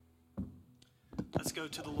Let's go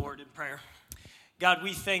to the Lord in prayer. God,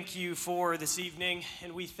 we thank you for this evening,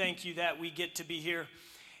 and we thank you that we get to be here.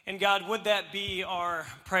 And God, would that be our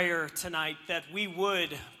prayer tonight, that we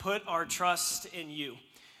would put our trust in you,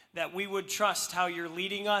 that we would trust how you're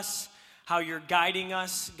leading us, how you're guiding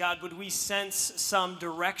us. God, would we sense some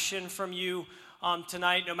direction from you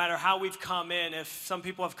tonight, no matter how we've come in. If some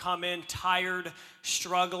people have come in tired,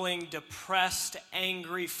 struggling, depressed,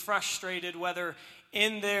 angry, frustrated, whether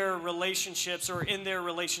in their relationships or in their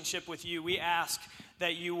relationship with you, we ask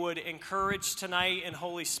that you would encourage tonight. And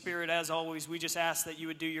Holy Spirit, as always, we just ask that you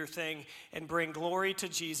would do your thing and bring glory to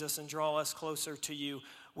Jesus and draw us closer to you.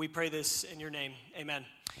 We pray this in your name. Amen.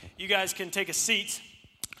 You guys can take a seat.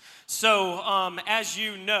 So, as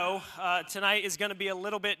you know, tonight is going to be a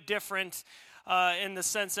little bit different in the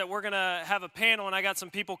sense that we're going to have a panel, and I got some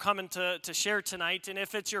people coming to share tonight. And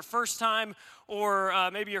if it's your first time, or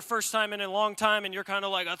maybe your first time in a long time, and you're kind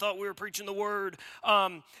of like, I thought we were preaching the word,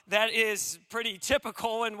 that is pretty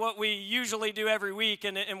typical in what we usually do every week,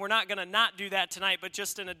 and we're not going to not do that tonight, but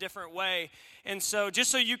just in a different way. And so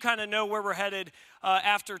just so you kind of know where we're headed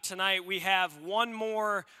after tonight, we have one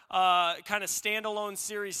more kind of standalone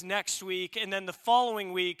series next week, and then the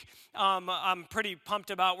following week, I'm pretty pumped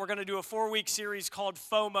about. We're going to do a 4-week series called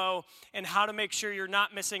FOMO, and how to make sure you're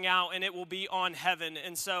not missing out, and it will be on heaven.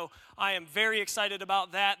 And so I am very excited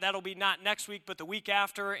about that. That'll be not next week, but the week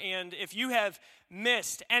after. And if you have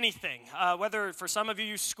missed anything, whether for some of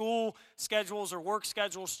you school schedules or work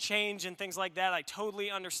schedules change and things like that, I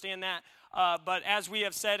totally understand that. But as we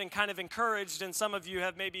have said and kind of encouraged, and some of you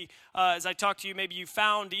have maybe, as I talk to you, maybe you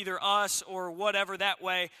found either us or whatever that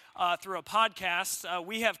way through a podcast,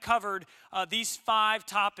 we have covered these 5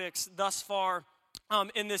 topics thus far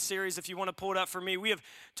in this series. If you want to pull it up for me, we have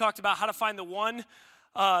talked about how to find the one.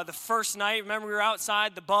 The first night, remember we were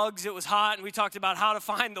outside, the bugs, it was hot, and we talked about how to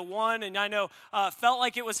find the one, and I know felt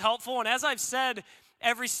like it was helpful. And as I've said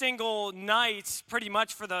every single night, pretty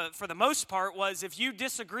much for the most part, was if you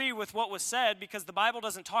disagree with what was said, because the Bible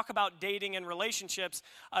doesn't talk about dating and relationships,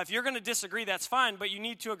 if you're going to disagree, that's fine, but you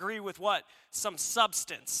need to agree with what? Some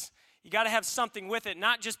substance. You got to have something with it,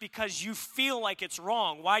 not just because you feel like it's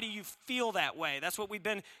wrong. Why do you feel that way? That's what we've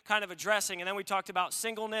been kind of addressing. And then we talked about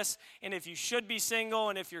singleness, and if you should be single,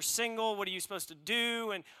 and if you're single, what are you supposed to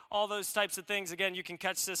do, and all those types of things. Again, you can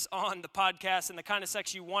catch this on the podcast, and the kind of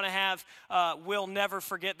sex you want to have. Will never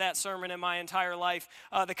forget that sermon in my entire life.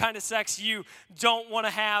 The kind of sex you don't want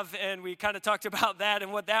to have, and we kind of talked about that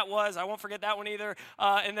and what that was. I won't forget that one either.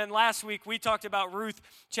 And then last week, we talked about Ruth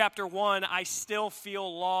chapter 1, I still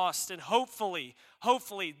feel lost. And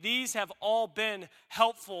hopefully, these have all been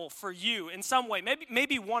helpful for you in some way.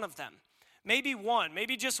 Maybe one of them. Maybe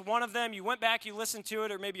just one of them. You went back, you listened to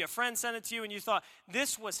it, or maybe a friend sent it to you, and you thought,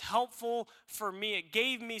 this was helpful for me. It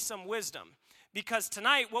gave me some wisdom. Because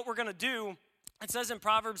tonight, what we're going to do, it says in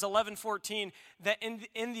Proverbs 11:14, that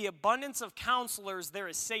in the abundance of counselors, there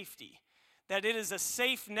is safety. That it is a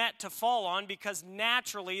safe net to fall on, because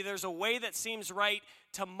naturally there's a way that seems right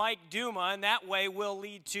to Mike Duma, and that way will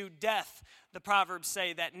lead to death. The Proverbs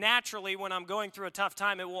say that naturally when I'm going through a tough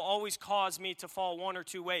time, it will always cause me to fall one or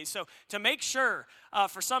two ways. So to make sure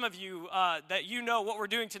for some of you that you know what we're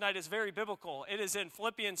doing tonight is very biblical, it is in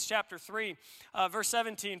Philippians chapter 3, verse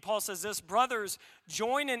 17. Paul says this, brothers,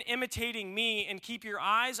 join in imitating me and keep your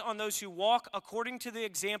eyes on those who walk according to the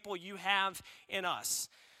example you have in us.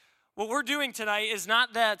 What we're doing tonight is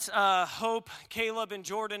not that Hope, Caleb, and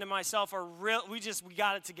Jordan and myself are real. We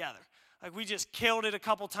got it together. Like we just killed it a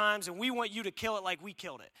couple times, and we want you to kill it like we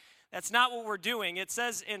killed it. That's not what we're doing. It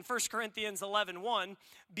says in 1 Corinthians 11:1,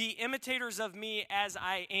 be imitators of me as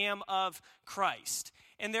I am of Christ.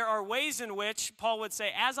 And there are ways in which Paul would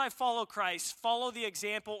say, as I follow Christ, follow the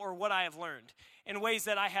example or what I have learned. In ways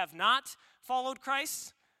that I have not followed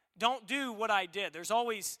Christ, don't do what I did. There's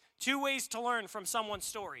always 2 ways to learn from someone's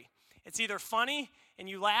story. It's either funny and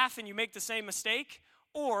you laugh and you make the same mistake,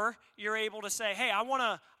 or you're able to say, hey, I want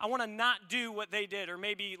to not do what they did, or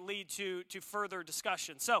maybe lead to further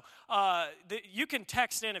discussion. So you can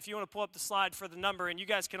text in if you want to pull up the slide for the number, and you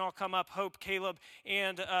guys can all come up, Hope, Caleb,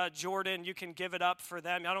 and Jordan. You can give it up for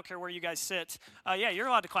them. I don't care where you guys sit. Yeah, you're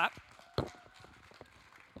allowed to clap.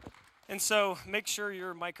 And so make sure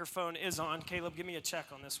your microphone is on. Caleb, give me a check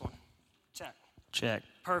on this one. Check.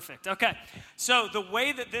 Perfect. Okay. So the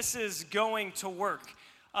way that this is going to work,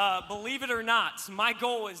 believe it or not, my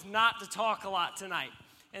goal is not to talk a lot tonight.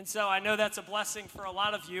 And so I know that's a blessing for a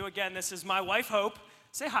lot of you. Again, this is my wife, Hope.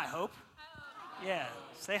 Say hi, Hope. Yeah,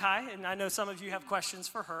 say hi. And I know some of you have questions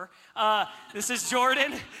for her. This is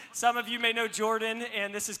Jordan. Some of you may know Jordan.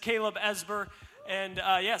 And this is Caleb Esber. And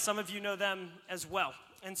some of you know them as well.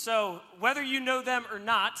 And so whether you know them or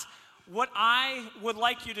not, what I would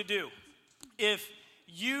like you to do, if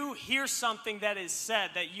you hear something that is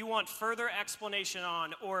said that you want further explanation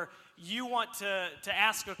on, or you want to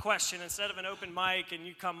ask a question instead of an open mic and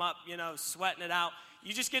you come up, sweating it out,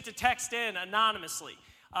 you just get to text in anonymously.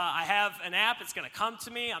 I have an app. It's going to come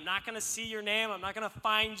to me. I'm not going to see your name. I'm not going to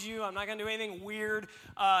find you. I'm not going to do anything weird.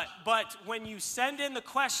 But when you send in the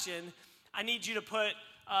question, I need you to put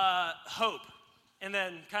hope. And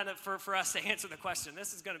then kind of for us to answer the question.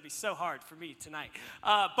 This is going to be so hard for me tonight.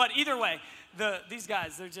 But either way, these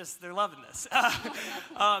guys, they're loving this.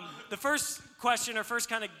 The first question, or first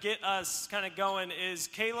kind of get us kind of going, is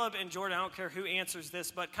Caleb and Jordan. I don't care who answers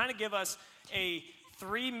this, but kind of give us a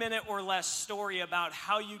 3-minute or less story about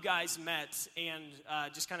how you guys met, and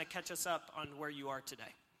just kind of catch us up on where you are today.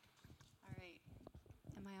 All right.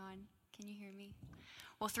 Am I on? Can you hear me?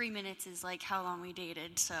 Well, 3 minutes is like how long we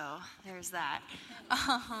dated, so there's that.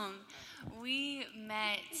 We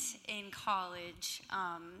met in college,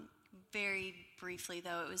 very briefly,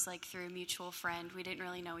 though. It was like through a mutual friend. We didn't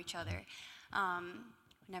really know each other.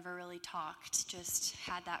 Never really talked, just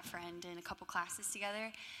had that friend in a couple classes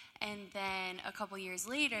together. And then a couple years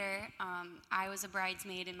later, I was a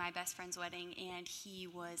bridesmaid in my best friend's wedding, and he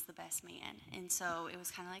was the best man. And so it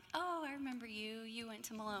was kind of like, oh, I remember you. You went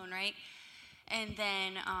to Malone, right? And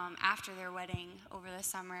then after their wedding over the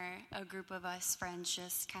summer, a group of us friends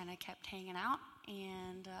just kind of kept hanging out.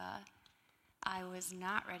 And I was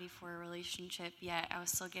not ready for a relationship yet. I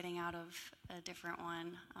was still getting out of a different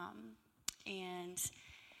one. And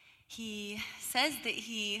he says that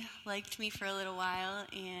he liked me for a little while,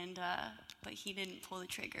 but he didn't pull the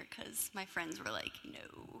trigger because my friends were like,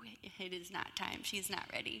 no, it is not time. She's not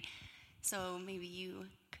ready. So maybe you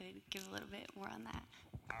could give a little bit more on that.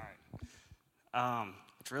 All right.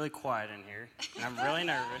 It's really quiet in here, and I'm really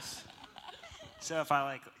nervous. So if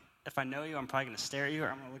I know you, I'm probably going to stare at you, or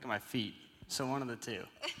I'm going to look at my feet. So one of the two.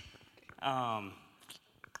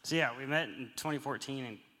 So yeah, we met in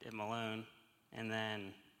 2014 in Malone, and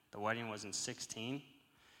then the wedding was in 16.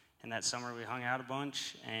 And that summer we hung out a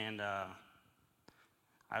bunch, and I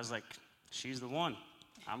was like, she's the one.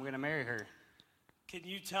 I'm going to marry her. Can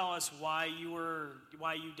you tell us why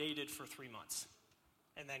you dated for 3 months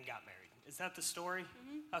and then got married? Is that the story?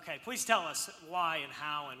 Mm-hmm. Okay, please tell us why and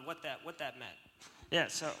how and what that meant. Yeah,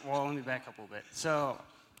 let me back up a little bit. So,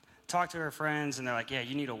 talked to her friends, and they're like, yeah,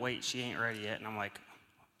 you need to wait. She ain't ready yet. And I'm like,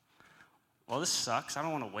 well, this sucks. I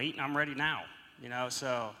don't want to wait, and I'm ready now.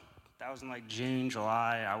 So that was in like June,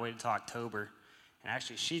 July. I waited till October. And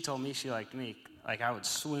actually, she told me she liked me. Like, I would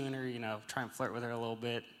swoon her, try and flirt with her a little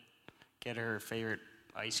bit, get her favorite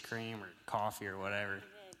ice cream or coffee or whatever.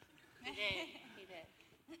 He did.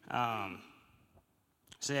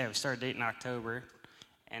 So yeah, we started dating in October,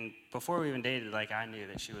 and before we even dated, I knew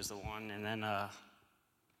that she was the one, and then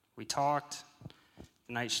we talked.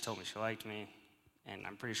 The night she told me she liked me, and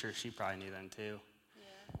I'm pretty sure she probably knew then too.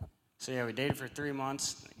 Yeah. So yeah, we dated for 3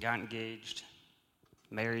 months, got engaged,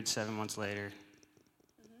 married 7 months later.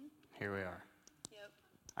 Mm-hmm. Here we are.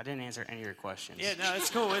 I didn't answer any of your questions. Yeah, no, it's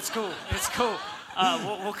cool.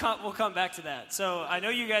 We'll come back to that. So I know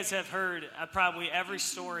you guys have heard probably every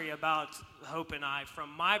story about Hope and I from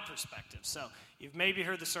my perspective. So you've maybe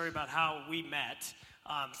heard the story about how we met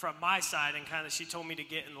from my side, and kind of she told me to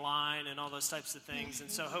get in line and all those types of things. And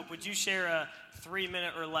so Hope, would you share a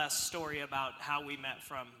 3-minute or less story about how we met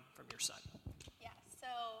from your side? Yeah, so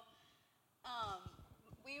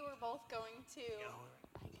we were both going to...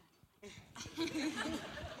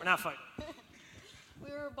 We're not fighting.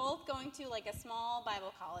 We were both going to a small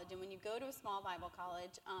Bible college, and when you go to a small Bible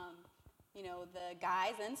college, the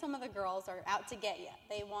guys and some of the girls are out to get you.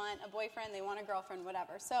 They want a boyfriend, they want a girlfriend,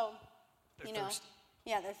 whatever. So, they're thirsty.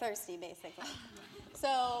 Yeah, they're thirsty, basically.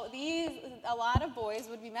 So a lot of boys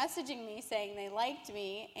would be messaging me saying they liked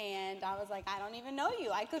me, and I was like, I don't even know you.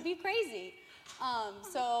 I could be crazy.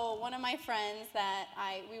 So one of my friends that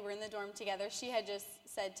we were in the dorm together, she had just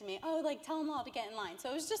said to me, tell them all to get in line. So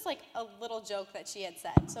it was just a little joke that she had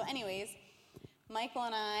said. So anyways, Michael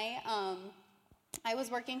and I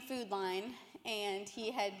was working Food Line, and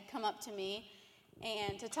he had come up to me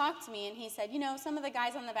and to talk to me, and he said, some of the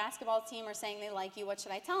guys on the basketball team are saying they like you. What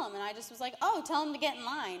should I tell them? And I just was like, tell them to get in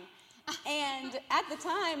line. And at the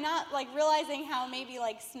time, not realizing how maybe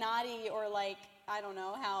snotty or I don't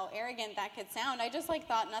know how arrogant that could sound, I just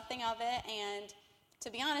thought nothing of it. And to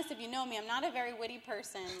be honest, if you know me, I'm not a very witty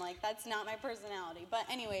person. That's not my personality. But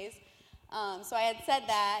anyways, so I had said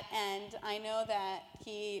that, and I know that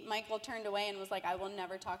Michael turned away and was like, I will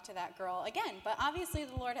never talk to that girl again. But obviously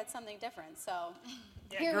the Lord had something different. So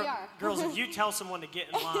Here we are. Girls, if you tell someone to get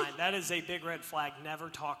in line, that is a big red flag. Never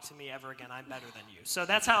talk to me ever again. I'm better than you. So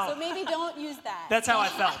that's how. So maybe don't use that. That's how I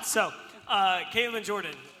felt. So, Caleb and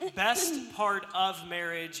Jordan, best part of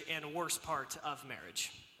marriage and worst part of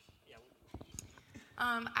marriage.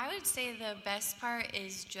 I would say the best part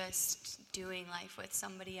is just doing life with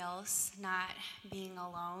somebody else, not being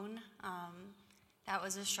alone. That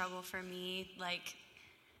was a struggle for me. Like,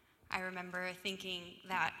 I remember thinking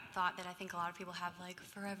that thought that I think a lot of people have, like,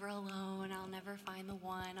 forever alone, I'll never find the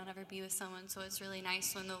one, I'll never be with someone. So it's really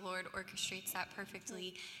nice when the Lord orchestrates that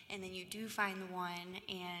perfectly, and then you do find the one,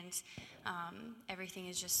 and everything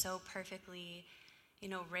is just so perfectly,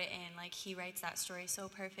 written. Like, he writes that story so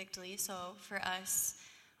perfectly. So for us,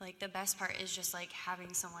 like, the best part is just, like,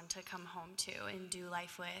 having someone to come home to and do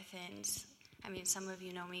life with. And I mean, some of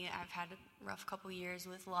you know me, I've had a rough couple years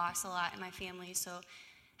with loss a lot in my family, so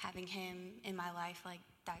having him in my life, like,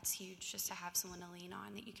 that's huge, just to have someone to lean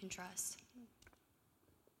on that you can trust.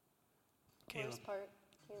 Caleb. Worst part,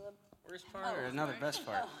 Caleb. Worst part or another best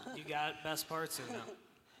part? You got best parts or no?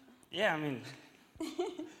 Yeah, I mean,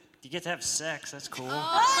 you get to have sex. That's cool.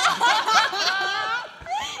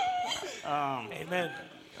 Amen.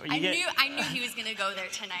 I knew he was going to go there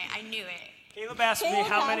tonight. I knew it. Caleb asked me Caleb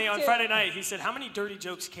how has many on to. Friday night. He said, "How many dirty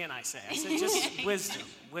jokes can I say?" I said, "Just wisdom,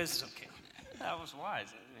 Caleb." That was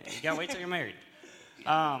wise. You gotta wait till you're married.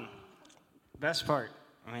 Best part.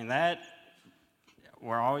 I mean,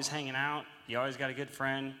 we're always hanging out. You always got a good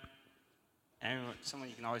friend, and someone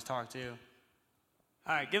you can always talk to.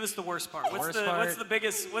 All right, give us the worst part. What's the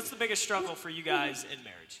biggest struggle for you guys in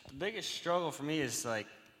marriage? The biggest struggle for me is, like,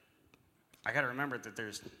 I gotta remember that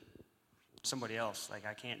there's somebody else. Like,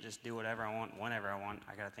 I can't just do whatever I want, whenever I want.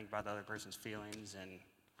 I gotta think about the other person's feelings and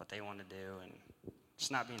what they want to do, and just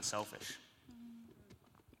not being selfish.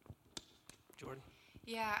 Jordan?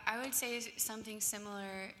 Yeah, I would say something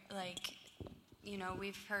similar, like,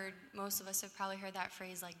 most of us have probably heard that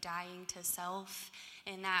phrase, like, dying to self,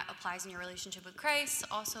 and that applies in your relationship with Christ,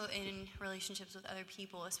 also in relationships with other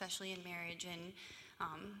people, especially in marriage and,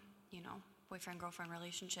 boyfriend-girlfriend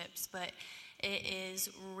relationships. But it is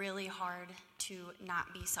really hard to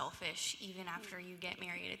not be selfish even after you get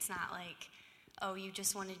married. It's not like, oh, you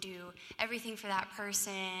just want to do everything for that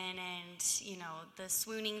person, and, the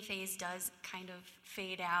swooning phase does kind of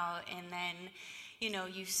fade out, and then,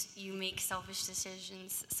 you make selfish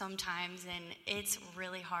decisions sometimes, and it's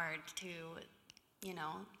really hard to,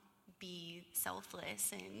 be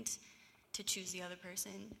selfless and to choose the other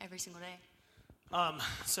person every single day.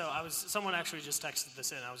 Someone actually just texted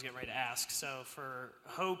this in. I was getting ready to ask. So for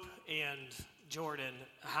Hope and Jordan,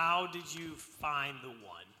 how did you find the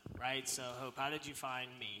one? Right? So Hope, how did you find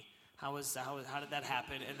me? How did that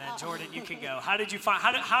happen? And then Jordan, you can go. How do you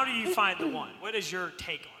find the one? What is your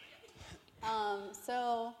take on it?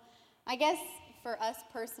 So I guess for us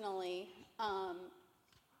personally,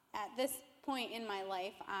 at this point in my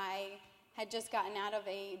life, I had just gotten out of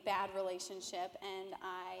a bad relationship, and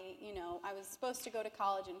I was supposed to go to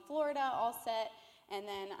college in Florida, all set, and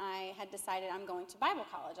then I had decided I'm going to Bible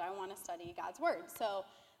college. I want to study God's Word. So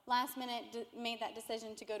last minute made that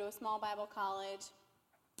decision to go to a small Bible college,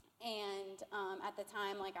 and at the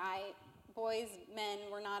time, boys, men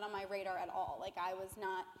were not on my radar at all. Like, I was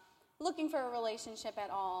not looking for a relationship at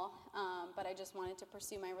all, but I just wanted to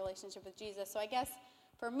pursue my relationship with Jesus. So I guess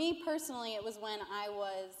for me personally, it was when I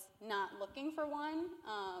was not looking for one,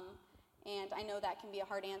 and I know that can be a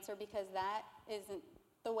hard answer because that isn't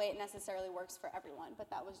the way it necessarily works for everyone,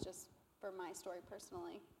 but that was just for my story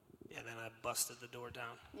personally. Yeah, then I busted the door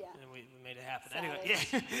down. Yeah. And we made it happen.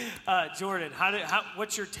 Savage. Anyway, Jordan,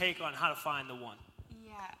 what's your take on how to find the one?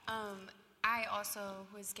 Yeah, I also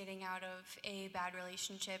was getting out of a bad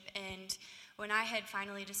relationship, and when I had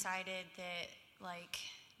finally decided that, like,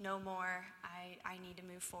 no more, I need to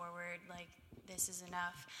move forward, like, this is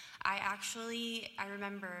enough, I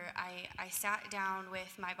remember I sat down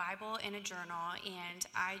with my Bible and a journal, and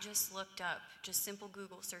I just looked up just simple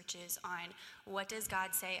Google searches on what does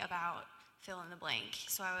God say about fill in the blank.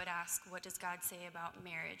 So I would ask, what does God say about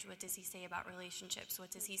marriage? What does he say about relationships? What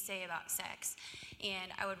does he say about sex?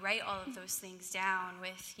 And I would write all of those things down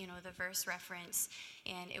with, the verse reference.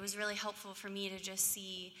 And it was really helpful for me to just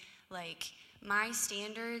see, like, my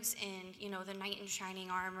standards and, the knight in shining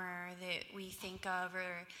armor that we think of,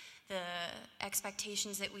 or the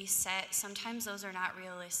expectations that we set, sometimes those are not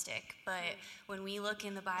realistic. But when we look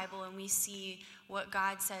in the Bible and we see what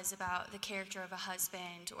God says about the character of a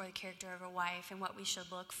husband or the character of a wife and what we should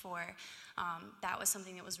look for, that was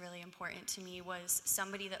something that was really important to me, was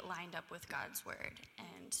somebody that lined up with God's word.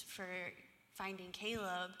 And for finding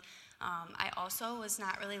Caleb, I also was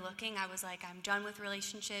not really looking. I was like, I'm done with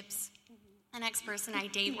relationships. The next person I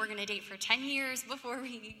date, we're going to date for 10 years before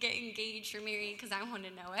we get engaged or married because I want to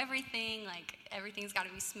know everything. Like, everything's got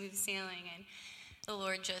to be smooth sailing. And the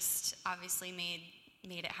Lord just obviously made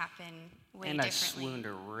it happen way and differently. I swooned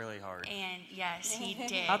her really hard. And yes, he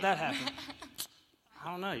did. How'd that happen?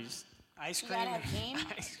 I don't know. You just, Ice You cream. gotta have game.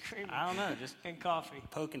 Ice cream. I don't know. Just And coffee.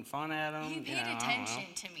 poking fun at them. He paid I don't attention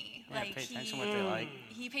know. to me. Yeah, Like, pay attention to what they like.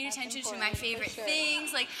 he paid That's attention to important, my for favorite sure.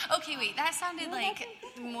 things. Like, okay, wait, that sounded like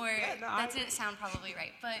more, that didn't sound probably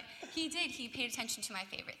right. But he did. He paid attention to my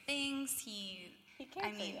favorite things. He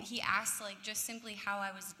cared for you. He asked, like, just simply how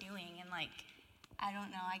I was doing. And, like, I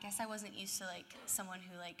don't know. I guess I wasn't used to, like, someone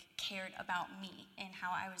who, like, cared about me and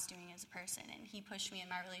how I was doing as a person. And he pushed me in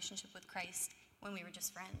my relationship with Christ when we were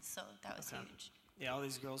just friends. So that was huge. Yeah, all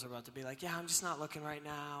these girls are about to be like, yeah, I'm just not looking right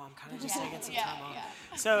now. I'm kind of just Yeah, taking some yeah, time off.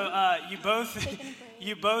 yeah. So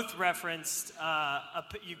you both referenced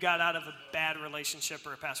you got out of a bad relationship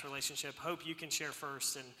or a past relationship. Hope you can share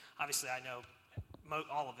first, and obviously I know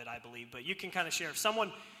all of it, I believe, but you can kind of share. If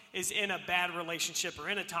someone is in a bad relationship or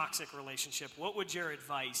in a toxic relationship, what would your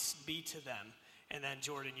advice be to them? And then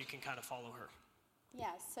Jordan, you can kind of follow her.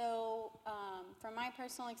 Yeah, so from my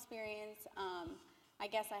personal experience, I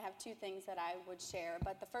guess I have two things that I would share.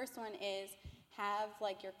 But the first one is have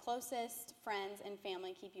like your closest friends and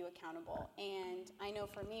family keep you accountable. And I know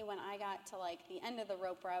for me, when I got to like the end of the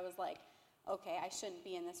rope where I was like, okay, I shouldn't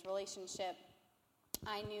be in this relationship,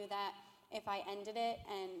 I knew that if I ended it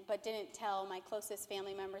but didn't tell my closest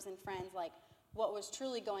family members and friends like what was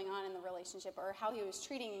truly going on in the relationship or how he was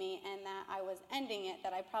treating me and that I was ending it,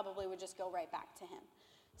 that I probably would just go right back to him.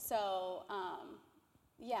 So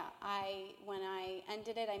when I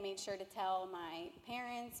ended it, I made sure to tell my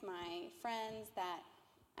parents, my friends that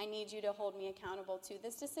I need you to hold me accountable to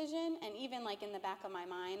this decision. And even like in the back of my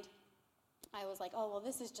mind, I was like, oh, well,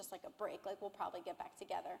 this is just like a break. Like, we'll probably get back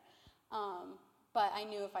together. But I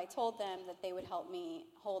knew if I told them that they would help me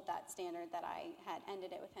hold that standard that I had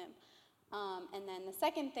ended it with him. And then the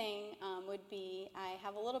second thing would be, I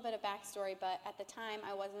have a little bit of backstory, but at the time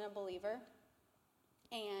I wasn't a believer.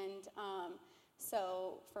 And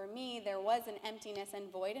so for me, there was an emptiness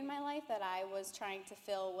and void in my life that I was trying to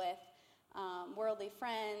fill with worldly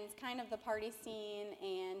friends, kind of the party scene,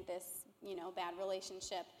 and this, bad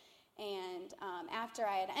relationship. And after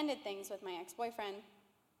I had ended things with my ex-boyfriend,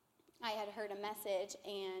 I had heard a message,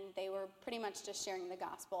 and they were pretty much just sharing the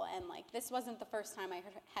gospel. And like, this wasn't the first time I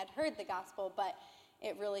had heard the gospel, but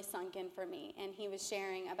it really sunk in for me. And he was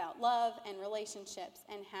sharing about love and relationships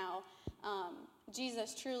and how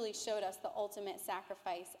Jesus truly showed us the ultimate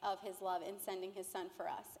sacrifice of his love in sending his son for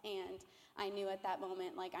us. And I knew at that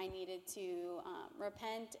moment, like, I needed to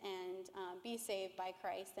repent and be saved by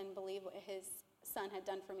Christ and believe what his son had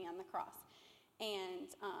done for me on the cross. And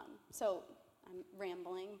so I'm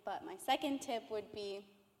rambling, but my second tip would be,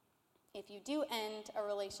 if you do end a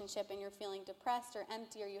relationship and you're feeling depressed or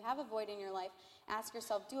empty or you have a void in your life, ask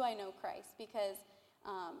yourself, do I know Christ? Because,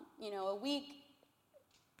 a week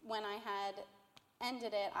when I had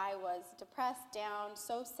ended it, I was depressed, down,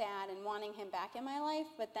 so sad, and wanting him back in my life.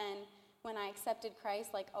 But then when I accepted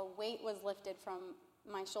Christ, like, a weight was lifted from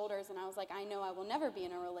my shoulders, and I was like, I know I will never be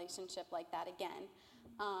in a relationship like that again.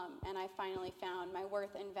 And I finally found my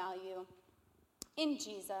worth and value in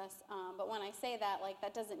Jesus. But when I say that, like,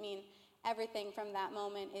 that doesn't mean everything from that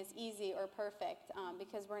moment is easy or perfect,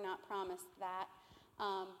 because we're not promised that.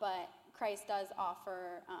 But Christ does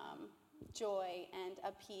offer joy and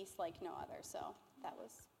a peace like no other. So that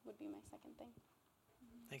would be my second thing.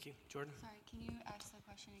 Thank you. Jordan? Sorry, can you ask the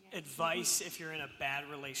question again? Advice if you're in a bad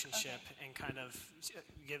relationship, and kind of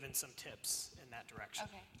giving some tips in that direction.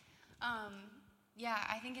 Okay. Yeah,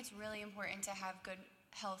 I think it's really important to have good,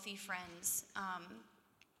 healthy friends.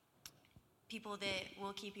 People that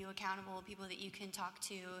will keep you accountable, people that you can talk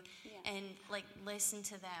to, and like listen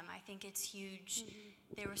to them. I think it's huge.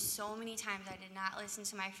 Mm-hmm. There were so many times I did not listen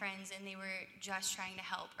to my friends, and they were just trying to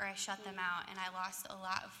help, or I shut them out, and I lost a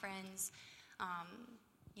lot of friends,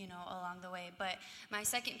 along the way. But my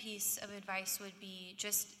second piece of advice would be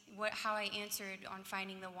just how I answered on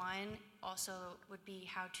finding the one. Also, would be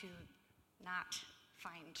how to not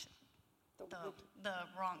find the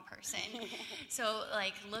wrong person. So,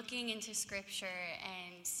 like, looking into scripture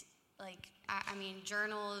and, like, I mean,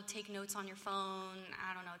 journal, take notes on your phone,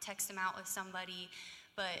 I don't know, text them out with somebody,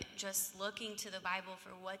 but just looking to the Bible for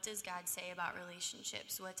what does God say about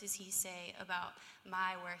relationships? What does he say about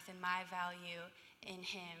my worth and my value in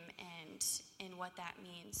him and what that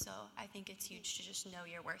means? So I think it's huge to just know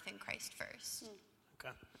your worth in Christ first.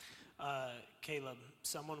 Okay. Caleb,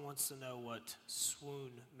 someone wants to know what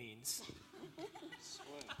swoon means.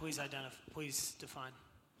 Swoon. Please define.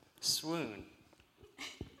 Swoon.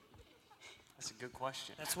 That's a good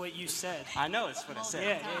question. That's what you said. I know it's what it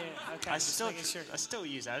said. Yeah. Okay. I just still making sure.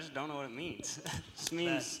 use it. I just don't know what it means. It just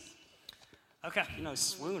means, Okay.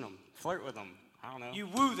 swoon them, flirt with them. I don't know. You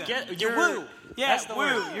woo them. You woo. Yeah, That's the woo.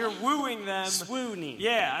 word. You're wooing them. Swooning.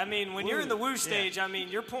 Yeah, I mean, when you're in the woo Yeah. stage, I mean,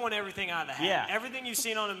 you're pulling everything out of the hat. Yeah. Everything you've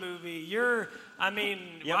seen on a movie,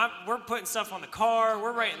 Yep. we're putting stuff on the car,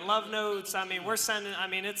 we're writing love notes, we're sending,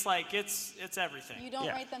 it's like, it's everything. You don't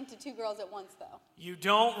Yeah. write them to two girls at once, though. You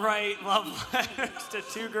don't write love letters to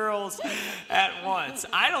two girls at once.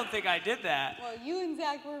 I don't think I did that. Well, you and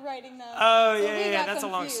Zach were writing them. Oh, so yeah, we got that's a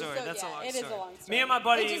long confused, story. so That's a yeah, long it story. is a long story. Me and my It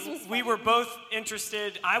buddy, just was we funny. were both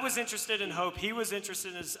interested. I was interested in Hope. He was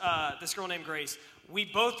interested in this girl named Grace. We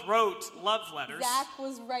both wrote love letters. Zach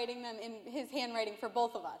was writing them in his handwriting for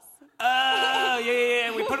both of us. Oh, yeah.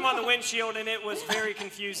 And we put them on the windshield, and it was very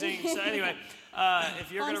confusing. So anyway,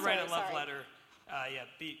 if you're Long going to write a story, love sorry. letter,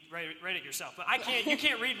 write it yourself. But you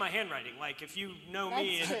can't read my handwriting. Like, if you know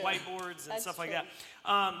me That's and true. whiteboards and That's stuff like true.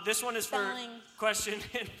 that. This one is for Spelling. question.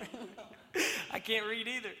 I can't read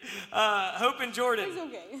either. Hope and Jordan. It's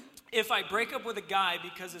okay. If I break up with a guy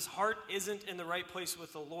because his heart isn't in the right place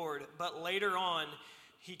with the Lord, but later on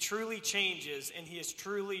he truly changes and he is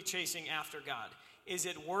truly chasing after God, is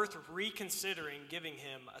it worth reconsidering giving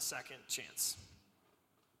him a second chance?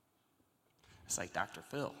 It's like Dr.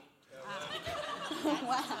 Phil.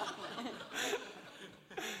 Wow.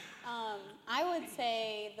 I would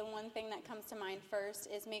say the one thing that comes to mind first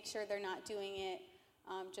is make sure they're not doing it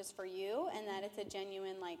just for you, and that it's a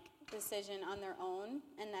genuine decision on their own,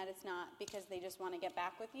 and that it's not because they just want to get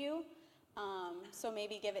back with you. So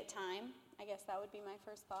maybe give it time. I guess that would be my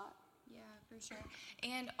first thought. Yeah, for sure.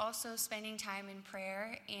 And also spending time in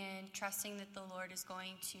prayer and trusting that the Lord is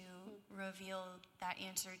going to reveal that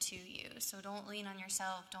answer to you. So don't lean on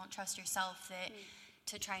yourself. Don't trust yourself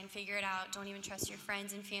to try and figure it out. Don't even trust your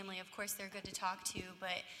friends and family. Of course, they're good to talk to,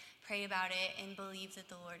 but pray about it and believe that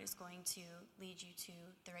the Lord is going to lead you to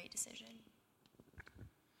the right decision.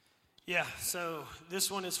 Yeah, so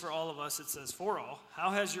this one is for all of us. It says, for all, how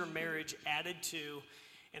has your marriage added to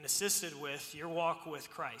and assisted with your walk with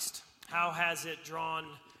Christ? How has it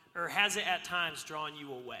at times drawn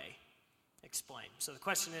you away? Explain. So the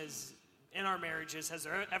question is, in our marriages, has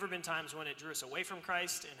there ever been times when it drew us away from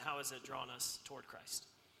Christ, and how has it drawn us toward Christ?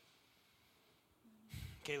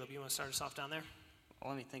 Caleb, you want to start us off down there? Well,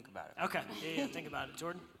 let me think about it. Okay, yeah, think about it.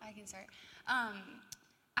 Jordan? I can start.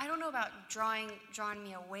 I don't know about drawing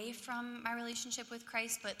me away from my relationship with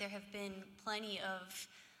Christ, but there have been plenty of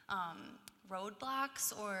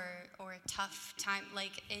roadblocks or tough time,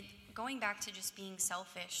 going back to just being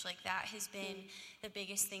selfish, that has been the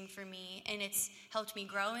biggest thing for me, and it's helped me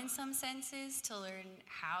grow in some senses to learn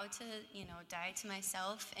how to, die to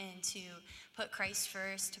myself and to put Christ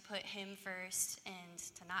first, to put him first, and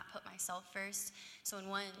to not put myself first. So in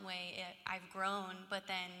one way, I've grown, but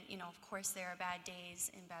then, of course, there are bad days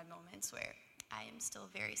and bad moments where I am still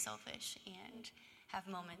very selfish and have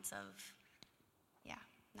moments of,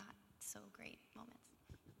 not so great moments.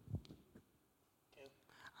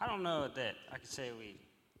 I don't know that I could say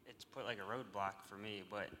it's put a roadblock for me,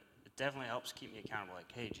 but it definitely helps keep me accountable.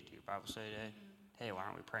 Hey, did you do your Bible study today? Mm-hmm. Hey, why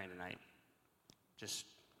aren't we praying tonight? Just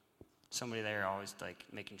somebody there always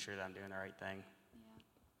making sure that I'm doing the right thing. Yeah.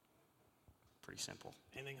 Pretty simple.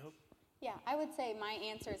 Anything, Hope? Yeah, I would say my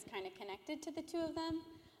answer is kind of connected to the two of them.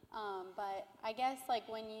 But I guess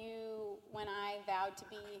when I vowed to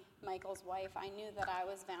be Michael's wife, I knew that I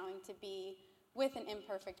was vowing to be with an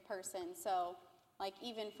imperfect person. So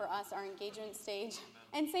even for us, our engagement stage,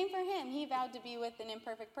 and same for him, he vowed to be with an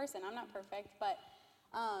imperfect person. I'm not perfect, but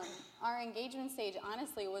our engagement stage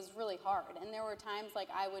honestly was really hard. And there were times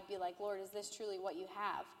I would be like, Lord, is this truly what you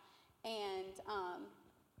have? And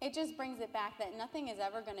it just brings it back that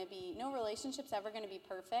no relationship's ever going to be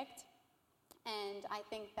perfect. And I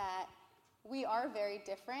think that we are very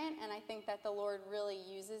different, and I think that the Lord really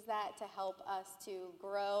uses that to help us to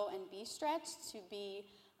grow and be stretched, to be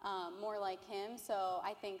more like him. So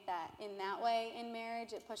I think that in that way, in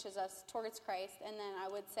marriage, it pushes us towards Christ. And then I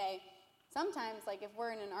would say sometimes, if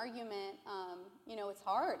we're in an argument, it's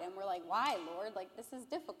hard, and we're like, why, Lord? This is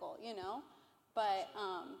difficult, But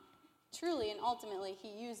truly and ultimately, he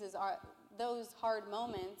uses those hard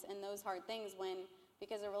moments and those hard things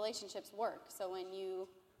because the relationships work. So when you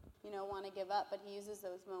want to give up, but he uses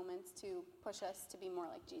those moments to push us to be more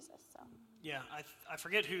like Jesus. So Yeah, I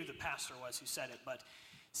forget who the pastor was who said it, but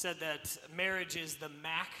said that marriage is the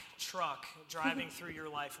Mack truck driving through your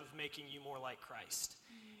life of making you more like Christ.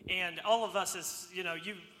 And all of us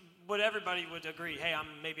everybody would agree, hey, I'm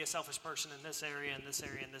maybe a selfish person in this area, in this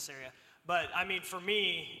area, in this area. But I mean, for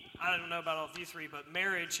me, I don't know about all of you three, but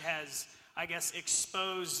marriage has, I guess,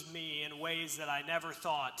 exposed me in ways that I never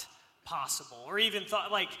thought possible. Or even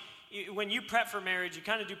thought, like, when you prep for marriage, you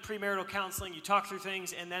kind of do premarital counseling, you talk through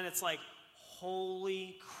things, and then it's like,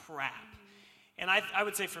 holy crap. And I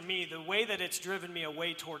would say for me, the way that it's driven me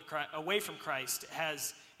away from Christ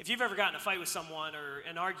has, if you've ever gotten in a fight with someone or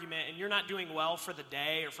an argument and you're not doing well for the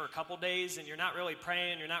day or for a couple days and you're not really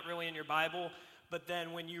praying, you're not really in your Bible, but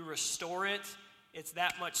then when you restore it, it's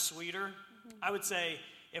that much sweeter. I would say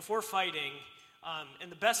if we're fighting,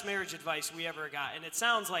 and the best marriage advice we ever got, and it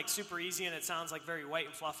sounds like super easy and it sounds like very white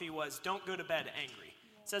and fluffy, was don't go to bed angry.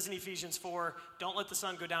 It says in Ephesians 4, don't let the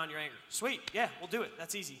sun go down in your anger. Sweet, yeah, we'll do it.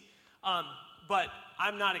 That's easy. But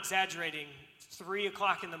I'm not exaggerating. 3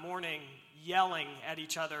 o'clock in the morning yelling at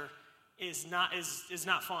each other is not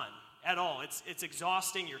fun at all. It's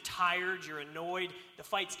exhausting. You're tired. You're annoyed. The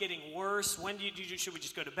fight's getting worse. When should we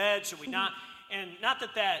just go to bed? Should we not? And not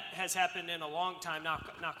that has happened in a long time.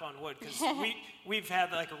 Knock on wood, because we've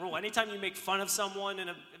had like a rule. Anytime you make fun of someone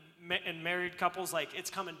in married couples, like, it's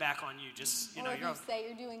coming back on you. Just, or if you say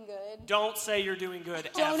you're doing good. Don't say you're doing good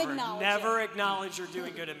Don't ever. acknowledge Never it. acknowledge you're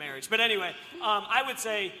doing good in marriage. But anyway, I would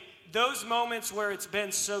say those moments where it's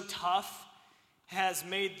been so tough has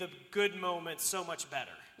made the good moments so much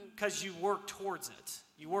better because you work towards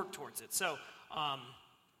it. So,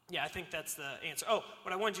 yeah, I think that's the answer. Oh,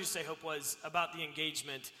 what I wanted you to say, Hope, was about the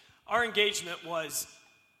engagement. Our engagement was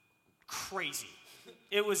crazy.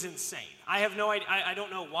 It was insane. I have no idea. I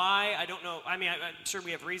don't know why. I don't know. I mean, I'm sure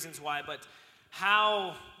we have reasons why, but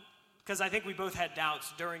how, because I think we both had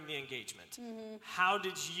doubts during the engagement. How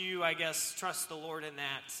did you, I guess, trust the Lord in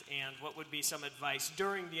that, and what would be some advice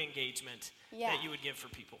during the engagement that you would give for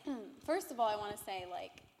people? First of all, I want to say,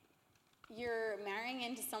 like, you're marrying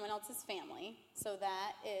into someone else's family, so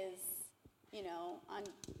that is,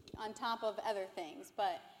 on top of other things.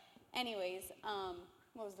 But anyways,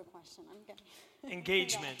 what was the question? I'm getting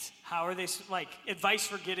Engagement. How are they, like, advice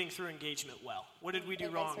for getting through engagement well? What did we do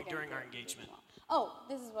wrong during our engagement? Oh,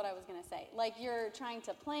 this is what I was going to say. Like, you're trying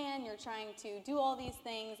to plan, you're trying to do all these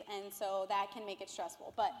things, and so that can make it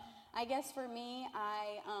stressful. But I guess for me,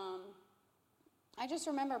 I just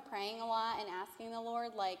remember praying a lot and asking the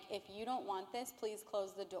Lord, like, if you don't want this, please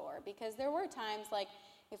close the door. Because there were times, like,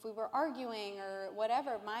 if we were arguing or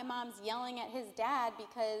whatever, my mom's yelling at his dad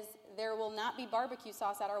because there will not be barbecue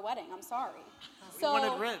sauce at our wedding. I'm sorry. We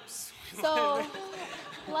wanted ribs. So,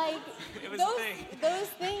 like, It was a thing. those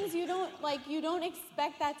things you don't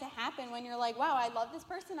expect that to happen when you're like, wow, I love this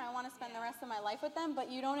person, I want to spend the rest of my life with them, but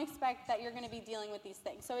you don't expect that you're going to be dealing with these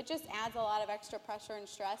things. So it just adds a lot of extra pressure and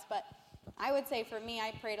stress. But I would say for me,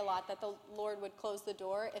 I prayed a lot that the Lord would close the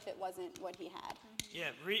door if it wasn't what he had.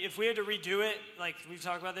 Yeah, if we had to redo it, like we've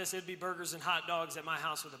talked about this, it'd be burgers and hot dogs at my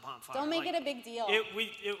house with a bonfire. Don't make it a big deal.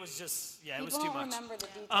 It was just, it was too People much. won't remember the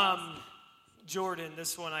details. Jordan,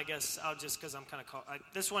 this one, I guess I'll just, because I'm kind of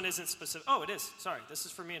this one isn't specific. Oh, it is. Sorry. This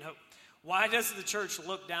is for me and Hope. Why does the church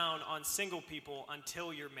look down on single people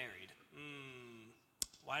until you're married?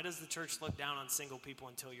 Why does the church look down on single people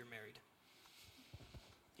until you're married?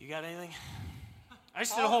 You got anything? I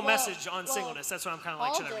just did a whole message on singleness. That's what I'm kind of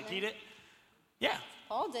like, should I repeat it? Yeah.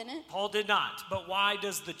 Paul didn't. Paul did not. But why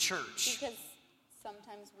does the church? Because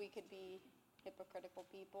sometimes we could be hypocritical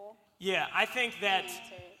people. Yeah, I think that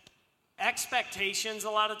expectations a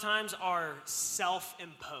lot of times are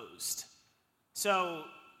self-imposed. So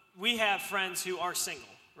we have friends who are single,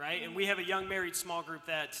 right? And we have a young married small group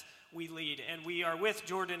that we lead. And we are with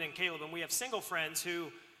Jordan and Caleb. And we have single friends who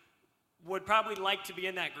would probably like to be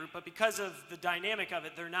in that group, but because of the dynamic of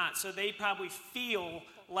it, they're not. So they probably feel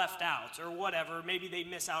left out or whatever. Maybe they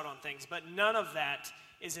miss out on things, but none of that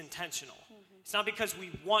is intentional. It's not because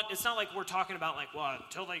it's not like we're talking about like, well,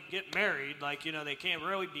 until they get married, like, they can't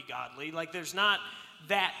really be godly. Like, there's not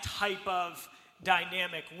that type of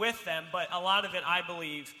dynamic with them, but a lot of it, I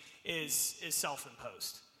believe, is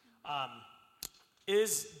self-imposed.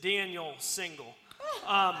 Is Daniel single?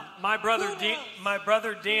 My brother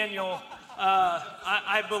Daniel,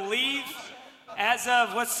 I believe, as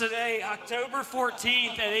of what's today, October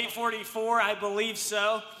 14th at 8:44, I believe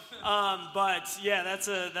so. But yeah, that's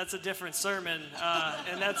a different sermon,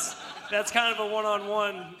 and that's kind of a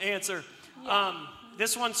one-on-one answer.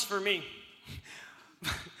 This one's for me,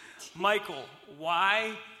 Michael.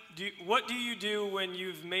 What do you do when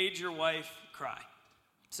you've made your wife cry?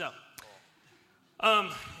 So.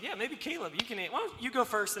 Yeah, maybe Caleb, you can. Well, you go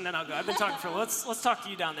first, and then I'll go. I've been talking for. Let's talk to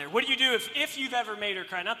you down there. What do you do if you've ever made her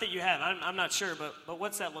cry? Not that you have. I'm not sure, but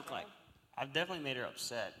what's that look like? I've definitely made her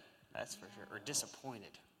upset. That's for sure. Or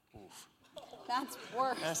disappointed. Oof. That's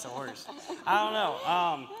worse. That's the worst. I don't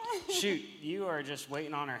know. Shoot, you are just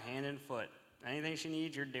waiting on her hand and foot. Anything she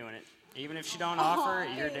needs, you're doing it. Even if she don't offer it,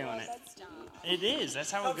 you're doing it. It is.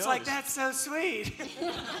 That's how it goes. It's like, that's so sweet.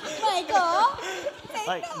 Michael.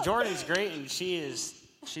 Like, Jordan's great, and she's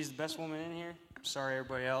the best woman in here. Sorry,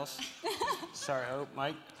 everybody else. Sorry, Hope,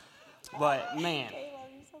 Mike. But, man,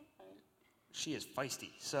 she is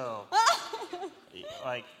feisty. So,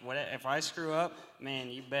 like, if I screw up, man,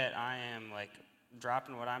 you bet I am, like,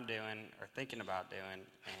 dropping what I'm doing or thinking about doing,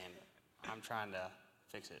 and I'm trying to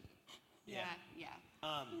fix it. Yeah.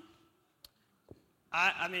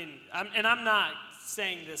 I mean, I'm not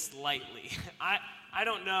saying this lightly. I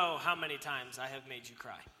don't know how many times I have made you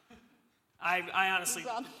cry. I honestly,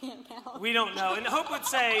 we don't know. And Hope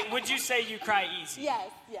would you say you cry easy?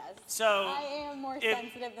 Yes. So I am more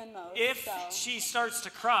sensitive than most. If she starts to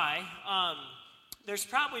cry, there's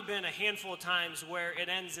probably been a handful of times where it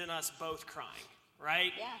ends in us both crying,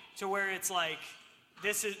 right? Yeah. To where it's like,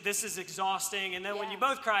 this is exhausting, and then when you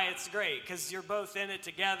both cry, it's great because you're both in it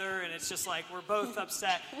together, and it's just like we're both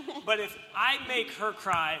upset. But if I make her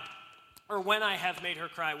cry, or when I have made her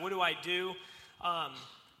cry, what do?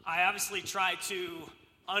 I obviously try to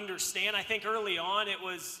understand. I think early on it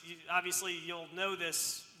was, obviously you'll know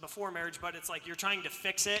this before marriage, but it's like you're trying to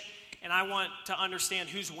fix it, and I want to understand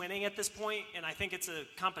who's winning at this point, and I think it's a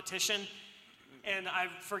competition. And I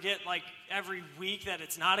forget, like, every week that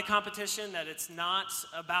it's not a competition, that it's not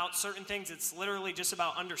about certain things. It's literally just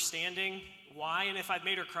about understanding why. And if I've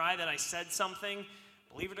made her cry, that I said something,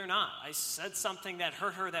 believe it or not, I said something that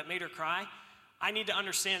hurt her, that made her cry. I need to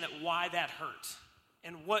understand that why that hurt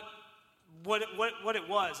and what it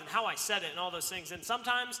was and how I said it and all those things. And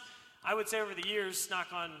sometimes I would say over the years, knock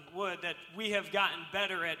on wood, that we have gotten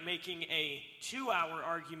better at making a 2-hour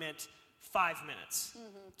argument 5 minutes,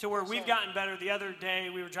 to where we've gotten better. The other day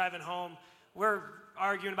we were driving home, we're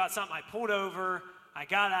arguing about something. I pulled over, I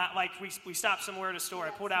got out, like we stopped somewhere at a store.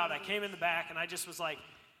 I pulled out, I came in the back, and I just was like,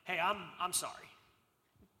 hey, I'm sorry.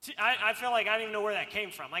 I feel like I didn't even know where that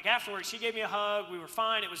came from. Like afterwards, she gave me a hug. We were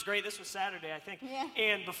fine. It was great. This was Saturday, I think. Yeah.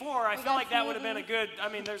 And before, I feel like that would have been a good,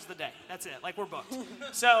 there's the day. That's it. Like, we're booked.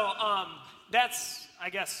 So that's, I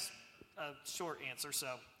guess, a short answer. So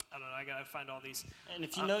I don't know. I got to find all these. And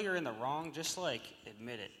if you know you're in the wrong, just, like,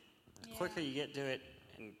 admit it. The quicker you get to it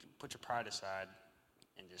and put your pride aside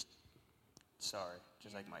and just, sorry,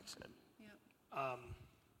 just like Mike said. Yep.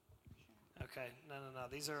 Okay. No.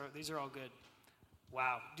 These are all good.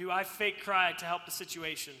 Wow. Do I fake cry to help the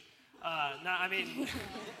situation? Not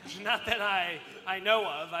that I know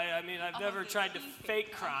of. I've never tried to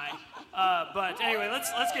fake cry. But anyway,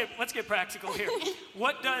 let's get practical here.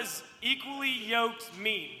 What does equally yoked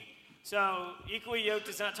mean? So equally yoked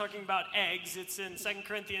is not talking about eggs. It's in 2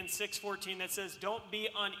 Corinthians 6:14 that says, "Don't be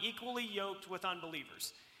unequally yoked with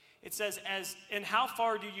unbelievers." It says, and how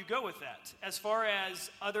far do you go with that? As far as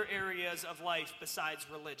other areas of life besides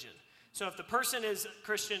religion. So if the person is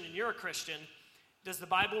Christian and you're a Christian, does the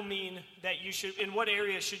Bible mean that you should, in what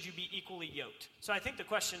area should you be equally yoked? So I think the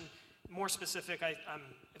question, more specific,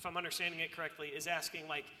 if I'm understanding it correctly, is asking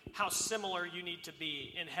like how similar you need to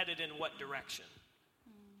be and headed in what direction.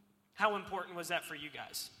 How important was that for you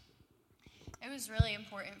guys? It was really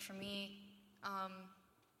important for me.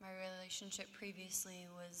 My relationship previously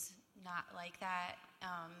was not like that.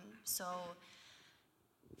 So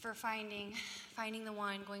for finding the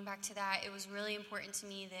one, going back to that, it was really important to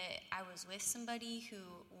me that I was with somebody who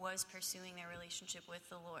was pursuing their relationship with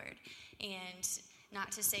the Lord. And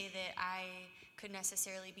not to say that I could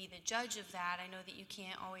necessarily be the judge of that. I know that you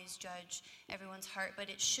can't always judge everyone's heart, but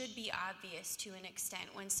it should be obvious to an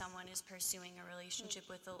extent when someone is pursuing a relationship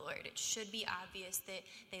with the Lord. It should be obvious that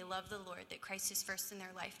they love the Lord, that Christ is first in their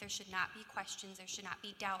life. There should not be questions. There should not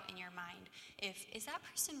be doubt in your mind. Is that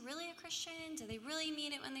person really a Christian? Do they really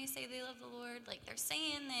mean it when they say they love the Lord? Like, they're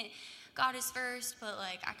saying that God is first, but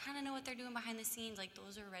like, I kind of know what they're doing behind the scenes. Like,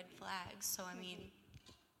 those are red flags. So,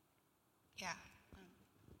 yeah.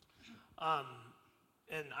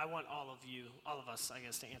 And I want all of us, I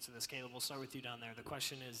guess, to answer this. Caleb, we'll start with you down there. The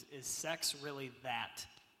question is sex really that,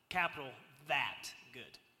 capital, that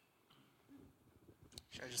good?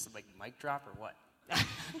 Should I just like mic drop or what?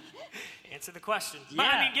 Answer the question.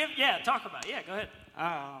 Yeah. But, talk about it. Yeah, go ahead.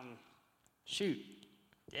 Shoot.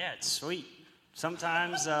 Yeah, it's sweet.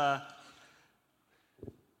 Sometimes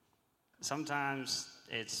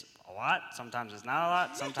it's a lot. Sometimes it's not a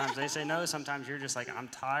lot. Sometimes they say no. Sometimes you're just like, I'm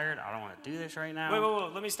tired. I don't want to do this right now.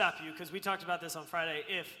 Wait. Let me stop you because we talked about this on Friday.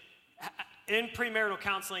 If in premarital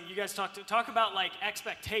counseling, you guys talk about like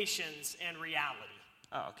expectations and reality.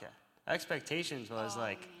 Oh, okay. Expectations was Oh,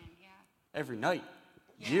 like man, yeah. every night.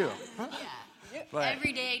 You. But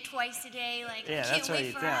Every day, twice a day, like, Yeah, can't that's what wait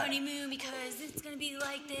you for thought. our honeymoon because it's going to be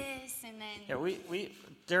like this. And then, yeah, we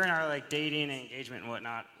during our like dating and engagement and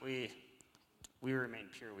whatnot, we remained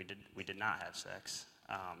pure. We did not have sex.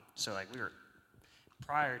 So like we were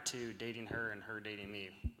prior to dating her and her dating me,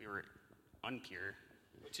 we were unpure.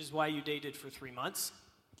 Which is why you dated for 3 months.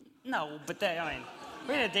 No, but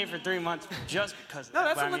we didn't date for 3 months just because of No,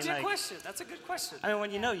 that. that's But a legit like, question. That's a good question. I mean,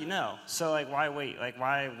 when you know, you know. So, like, why wait? Like,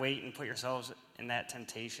 why wait and put yourselves in that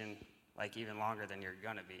temptation, like, even longer than you're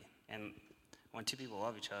going to be? And when two people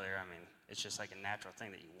love each other, I mean, it's just, like, a natural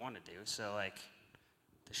thing that you want to do. So, like,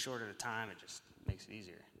 the shorter the time, it just makes it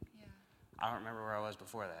easier. yeah. I don't remember where I was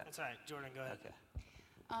before that. That's all right. Jordan, go ahead. Okay.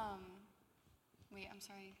 Wait, I'm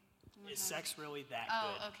sorry. One more Is time. sex really that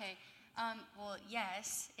Oh, good? okay. Well,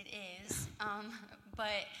 yes, it is.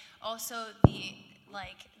 But also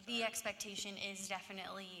the expectation is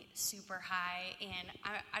definitely super high, and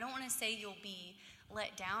I don't want to say you'll be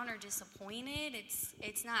let down or disappointed.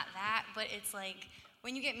 It's not that, but it's like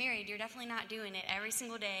when you get married, you're definitely not doing it every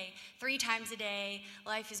single day, 3 times a day.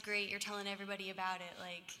 Life is great. You're telling everybody about it.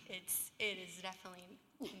 Like it is definitely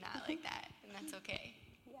not like that, and that's okay.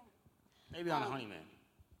 Yeah. Maybe on a honeymoon.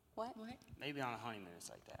 What? What? Maybe on a honeymoon it's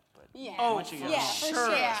like that. But Yeah. Oh, once you get yeah, home, for sure.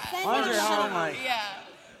 sure. Yeah. Send once them you're home, home. like, Yeah.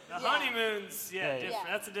 The Yeah. honeymoons, yeah, Yeah. different.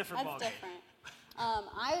 That's a different That's ballgame. different.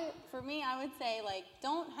 For me, I would say like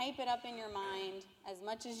don't hype it up in your mind as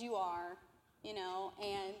much as you are, you know.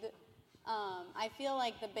 And I feel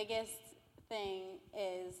like the biggest thing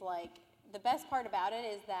is like the best part about it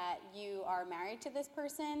is that you are married to this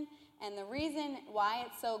person, and the reason why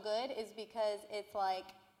it's so good is because it's like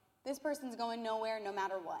this person's going nowhere no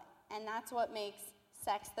matter what, and that's what makes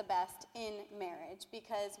sex the best in marriage.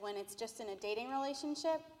 Because when it's just in a dating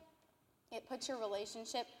relationship, it puts your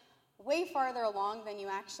relationship way farther along than you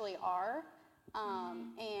actually are.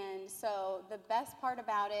 And so the best part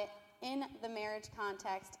about it in the marriage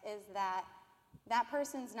context is that that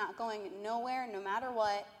person's not going nowhere no matter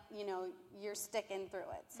what, you know, you're sticking through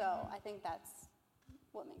it. So I think that's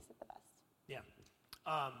what makes it the best. Yeah.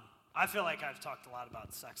 I feel like I've talked a lot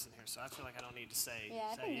about sex in here, so I feel like I don't need to say Yeah,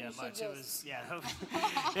 I think you should much. It just- was,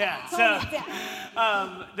 yeah.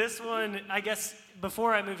 So this one, I guess,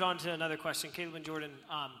 before I moved on to another question, Caleb and Jordan,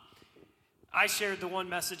 I shared the one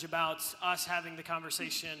message about us having the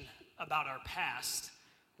conversation about our past.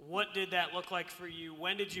 What did that look like for you?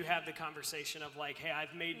 When did you have the conversation of like, hey,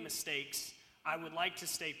 I've made mistakes. I would like to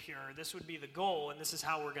stay pure. This would be the goal, and this is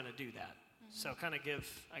how we're going to do that. So kind of give,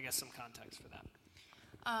 I guess, some context for that.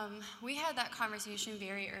 We had that conversation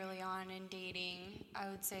very early on in dating. I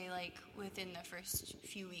would say like within the first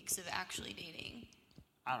few weeks of actually dating.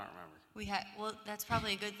 I don't remember. Well, that's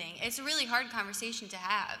probably a good thing. It's a really hard conversation to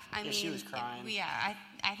have. I mean, she was crying.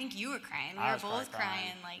 I think you were crying. We I were was probably both crying.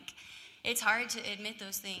 crying. Like, it's hard to admit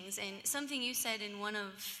those things. And something you said in one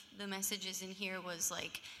of the messages in here was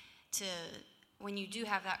like when you do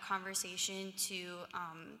have that conversation to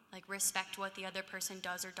like respect what the other person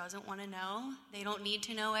does or doesn't want to know. They don't need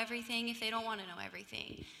to know everything if they don't want to know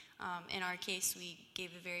everything. In our case, we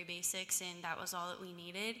gave the very basics, and that was all that we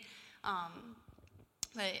needed.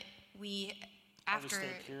 But we, How do we after, stay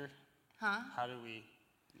pure? huh? How do we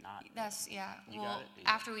not? That's, yeah. You Well, got it?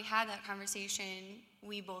 after we had that conversation,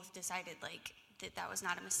 we both decided like that was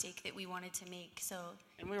not a mistake that we wanted to make. So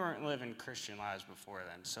And we weren't living Christian lives before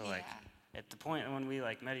then. So like Yeah. at the point when we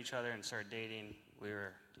like met each other and started dating, we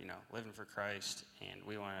were, you know, living for Christ, and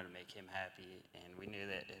we wanted to make him happy, and we knew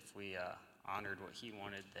that if we honored what he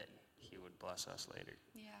wanted, that he would bless us later.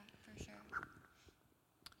 yeah, for sure.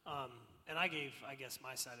 And I gave, I guess,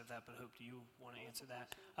 my side of that, but Hope, do you want to answer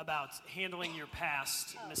that? About handling your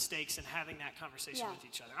past mistakes and having that conversation Yeah. with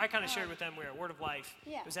each other. I kind of shared with them, we were at Word of Life.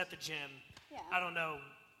 Yeah. It was at the gym. Yeah. I don't know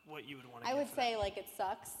what you would want to I give would for say that. like it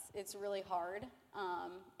sucks. It's really hard.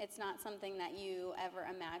 It's not something that you ever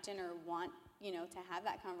imagine or want, you know, to have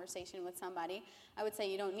that conversation with somebody. I would say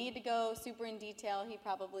you don't need to go super in detail. He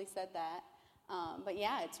probably said that. But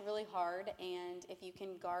yeah, it's really hard. And if you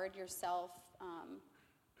can guard yourself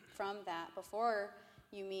from that before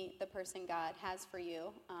you meet the person God has for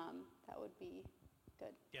you, that would be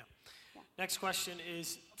good. Yeah. Next question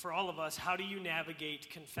is, for all of us, how do you navigate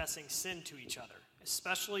confessing sin to each other,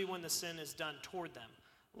 especially when the sin is done toward them,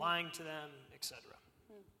 lying to them, etc.?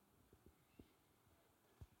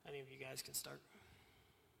 Any of you guys can start.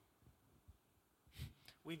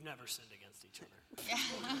 We've never sinned against each other.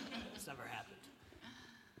 It's never happened.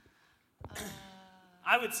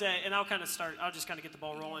 I would say, and I'll just kind of get the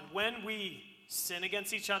ball rolling. When we sin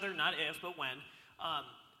against each other, not if, but when,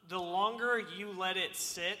 the longer you let it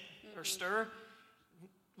sit or stir,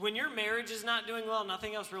 when your marriage is not doing well,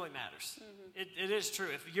 nothing else really matters. It is true.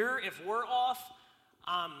 If we're off,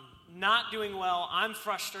 I'm not doing well, I'm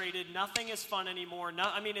frustrated, nothing is fun anymore.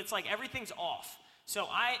 It's like everything's off. So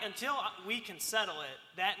until we can settle it,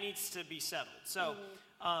 that needs to be settled. So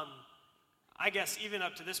I guess even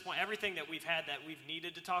up to this point, everything that we've had that we've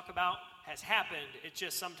needed to talk about has happened. It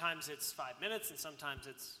just sometimes it's 5 minutes, and sometimes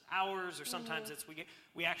it's hours, or sometimes it's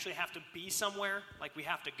we actually have to be somewhere, like we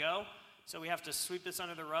have to go. So we have to sweep this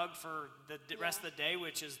under the rug for the rest of the day,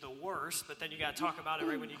 which is the worst. But then you got to talk about it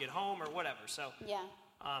right when you get home or whatever. So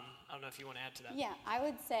I don't know if you want to add to that. Yeah, I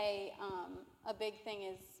would say a big thing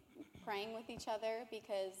is praying with each other,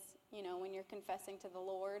 because when you're confessing to the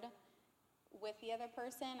Lord with the other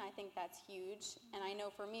person, I think that's huge. And I know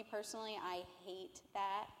for me personally, I hate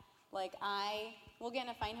that. Like, we'll get in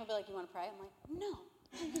a fight and he'll be like, "You want to pray?" I'm like, "No."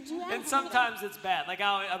 Did you ask and sometimes it's bad. Like,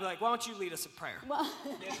 I'll be like, "Why don't you lead us in prayer?" Well,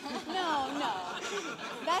 no.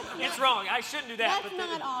 It's wrong. I shouldn't do that. That's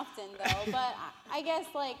not often, though. But I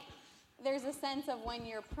guess, like, there's a sense of when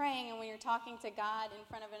you're praying and when you're talking to God in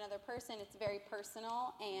front of another person, it's very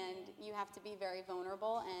personal, and you have to be very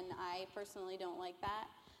vulnerable, and I personally don't like that.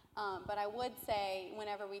 But I would say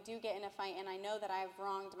whenever we do get in a fight, and I know that I've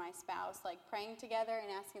wronged my spouse, like praying together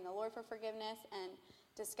and asking the Lord for forgiveness and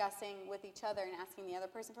discussing with each other and asking the other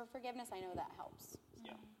person for forgiveness, I know that helps.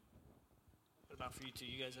 Yeah. What about for you two?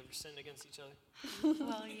 You guys ever sinned against each other?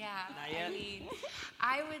 Well, yeah. Not yet?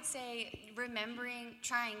 I would say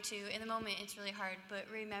trying to, in the moment it's really hard, but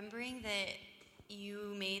remembering that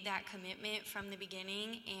you made that commitment from the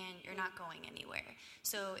beginning and you're not going anywhere.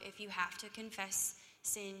 So if you have to confess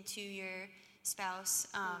sin to your spouse,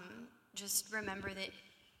 just remember that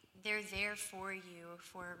they're there for you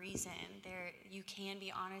for a reason. You can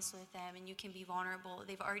be honest with them and you can be vulnerable.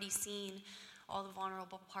 They've already seen all the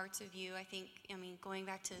vulnerable parts of you. Going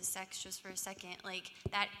back to sex just for a second, like,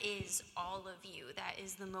 that is all of you. That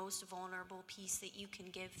is the most vulnerable piece that you can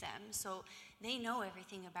give them. So they know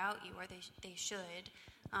everything about you, or they should.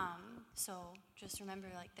 So just remember,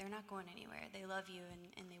 like, they're not going anywhere. They love you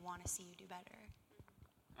and they want to see you do better.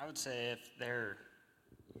 I would say if they're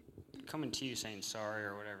coming to you saying sorry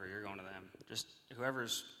or whatever, you're going to them. Just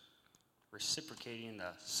whoever's reciprocating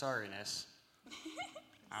the sorriness,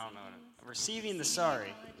 I don't know, receiving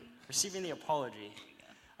the apology.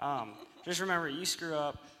 Just remember, you screw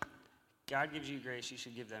up, God gives you grace, you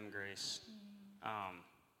should give them grace.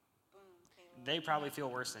 They probably feel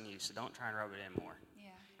worse than you, so don't try and rub it in more.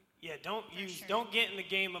 Yeah, don't get in the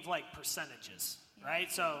game of like percentages, right?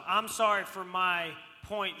 So I'm sorry for my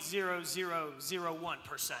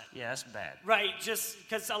 0.0001%. Yeah, that's bad. Right, just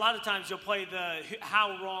because a lot of times you'll play the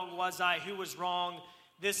how wrong was I, who was wrong,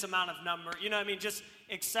 this amount of number. Just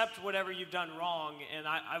accept whatever you've done wrong. And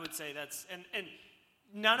I would say that's, and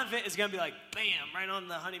none of it is going to be like, bam, right on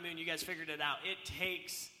the honeymoon, you guys figured it out. It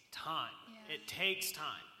takes time. Yeah. It takes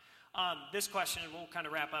time. This question, and we'll kind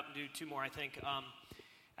of wrap up and do two more, I think.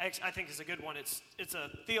 I think is a good one. It's a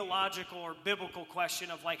theological or biblical question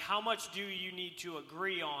of like, how much do you need to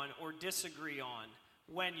agree on or disagree on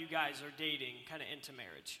when you guys are dating kind of into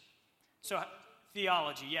marriage? So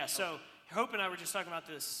theology, yeah. So Hope and I were just talking about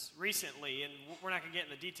this recently, and we're not going to get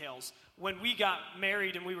into the details. When we got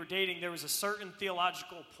married and we were dating, there was a certain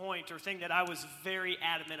theological point or thing that I was very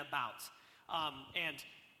adamant about. And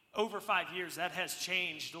over 5 years, that has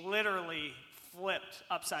changed, literally flipped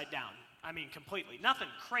upside down. Completely. Nothing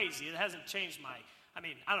crazy. It hasn't changed I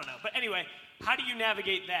don't know. But anyway, how do you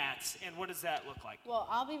navigate that, and what does that look like? Well,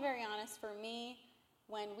 I'll be very honest. For me,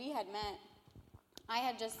 when we had met, I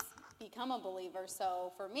had just become a believer.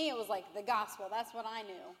 So for me, it was like the gospel. That's what I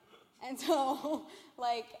knew. And so,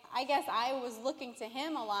 like, I guess I was looking to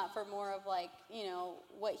him a lot for more of, like,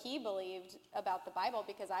 what he believed about the Bible,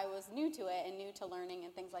 because I was new to it and new to learning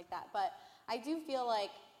and things like that. But I do feel like,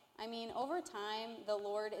 over time, the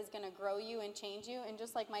Lord is going to grow you and change you. And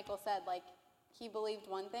just like Michael said, like, he believed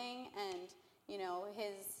one thing, and,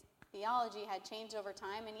 his theology had changed over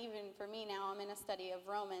time. And even for me now, I'm in a study of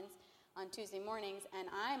Romans on Tuesday mornings, and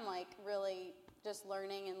I'm, like, really just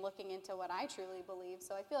learning and looking into what I truly believe.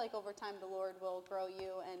 So I feel like over time, the Lord will grow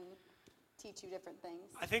you and teach you different things.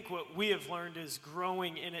 I think what we have learned is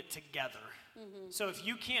growing in it together. Mm-hmm. So if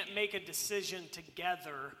you can't make a decision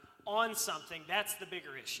together on something, that's the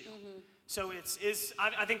bigger issue. Mm-hmm. So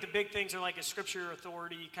I think the big things are like a scripture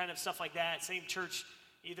authority, kind of stuff like that. Same church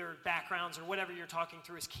either backgrounds or whatever you're talking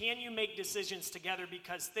through, is can you make decisions together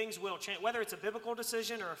because things will change, whether it's a biblical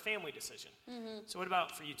decision or a family decision. So what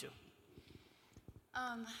about for you two?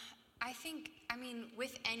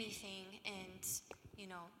 With anything, and,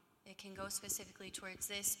 it can go specifically towards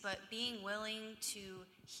this, but being willing to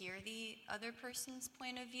hear the other person's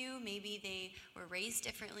point of view. Maybe they were raised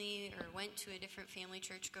differently or went to a different family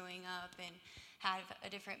church growing up and have a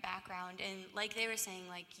different background. And like they were saying,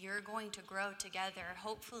 like, you're going to grow together.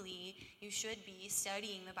 Hopefully, you should be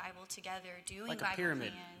studying the Bible together, doing Like a Bible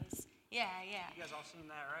pyramid. plans. Yeah. You guys all seen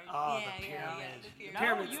that, right? Oh, Yeah, the yeah, pyramid. yeah, The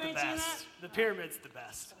pyramid's you the ain't seen best. The pyramid's the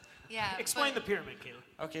best. Yeah. Explain the but- pyramid, Caleb.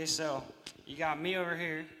 Okay, so you got me over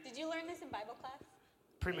here. Did you learn this in Bible class?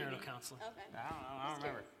 Premarital counseling. Okay. I don't know, I don't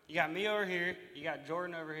remember. You got me over here, you got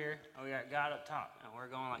Jordan over here, and we got God up top, and we're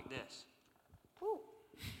going like this. Woo.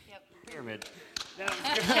 Yep. Pyramid. That was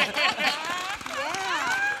good.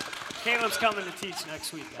 Yeah. Caleb's coming to teach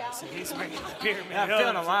next week, guys. So he's bringing the pyramid. Yeah, I'm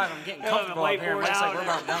feeling alive. I'm getting He'll have comfortable the up here. whiteboard Mike's like, out we're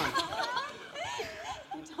about done.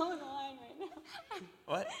 You're towing the line right now.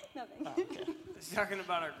 What? Nothing. He's talking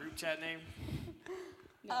about our group chat name.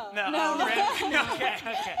 Oh. No.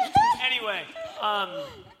 Okay. Anyway,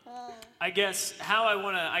 I guess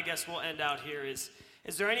we'll end out here is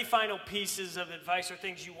there any final pieces of advice or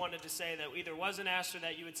things you wanted to say that either wasn't asked or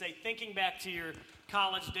that you would say, thinking back to your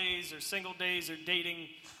college days or single days or dating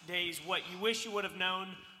days, what you wish you would have known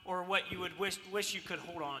or what you would wish you could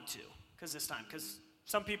hold on to? Because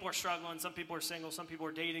some people are struggling, some people are single, some people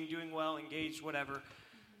are dating, doing well, engaged, whatever.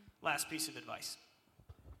 Last piece of advice.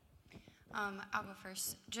 I'll go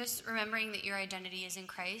first. Just remembering that your identity is in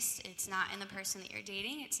Christ. It's not in the person that you're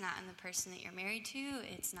dating. It's not in the person that you're married to.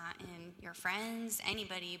 It's not in your friends,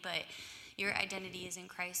 anybody, but your identity is in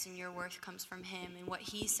Christ and your worth comes from Him, and what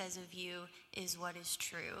He says of you is what is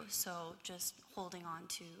true. So just holding on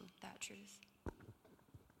to that truth.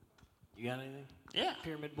 You got anything? Yeah.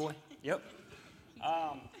 Pyramid boy? Yep.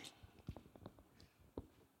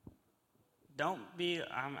 Don't be,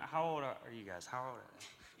 how old are you guys? How old are they?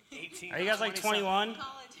 18. Are you guys like 21?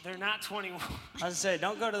 They're not 21. I was gonna say,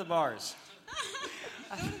 don't go to the bars.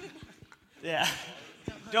 Yeah.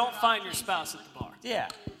 Don't find your spouse at the bar. Yeah.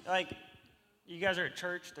 Like, you guys are at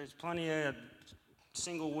church. There's plenty of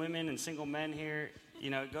single women and single men here.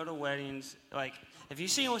 Go to weddings. Like, if you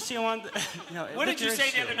see one, What did you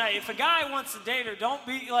say the other night? If a guy wants to date her, don't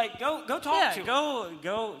be like, go talk to him.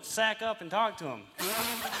 Go sack up and talk to him.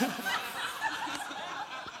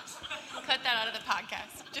 Cut that out of the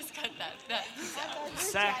podcast. Just cut that.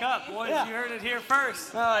 Sack up, boys. Yeah. You heard it here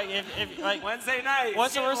first. No, like, if like, Wednesday night.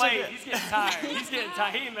 What's it's the getting worst late. of it? He's getting tired. He's getting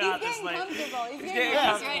tired. He ain't been out this getting late. comfortable. He's He's getting getting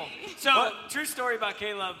comfortable. comfortable. So, true story about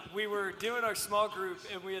Caleb. We were doing our small group,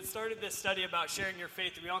 and we had started this study about sharing your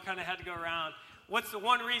faith, and we all kind of had to go around. What's the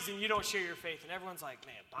one reason you don't share your faith? And everyone's like,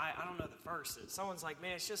 man, I don't know the verses. Someone's like,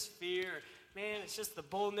 man, it's just fear. Man, it's just the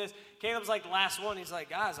boldness. Caleb's like the last one. He's like,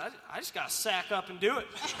 guys, I just got to sack up and do it.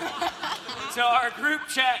 So our group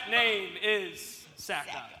chat name is Sack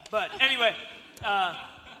Up. But anyway,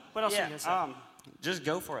 what else are you going to say? Just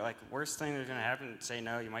go for it. Like, worst thing that's gonna happen, say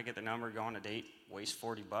no. You might get their number, go on a date, waste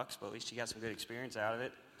 $40, but at least you got some good experience out of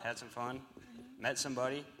it. Had some fun, met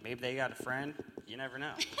somebody. Maybe they got a friend. You never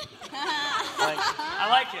know. I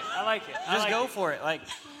like it. Just go for it. Like,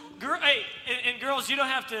 Hey, and girls, you don't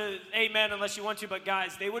have to amen unless you want to, but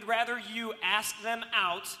guys, they would rather you ask them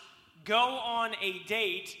out, go on a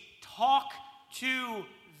date, talk to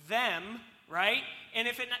them, right? And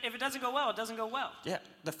if it doesn't go well, it doesn't go well. yeah,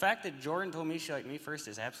 the fact that Jordan told me she liked me first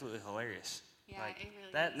is absolutely hilarious. Yeah, like, it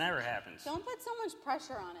really that is. never happens. Don't put so much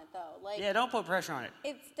pressure on it, though. Like, Yeah, don't put pressure on it.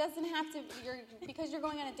 it doesn't have to. Because you're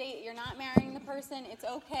going on a date. You're not marrying the person. It's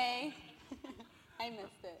okay. I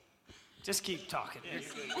missed it. Just keep talking. You got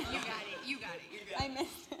it. You're good. I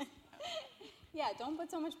missed it. Yeah, don't put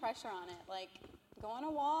so much pressure on it. Like, go on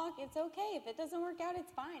a walk. It's okay. If it doesn't work out,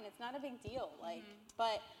 it's fine. It's not a big deal. Like,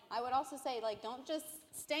 but I would also say, like, don't just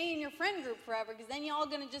stay in your friend group forever, because then y'all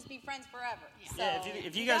gonna just be friends forever. So Yeah,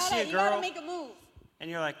 if you guys see a you girl- gotta make a move. And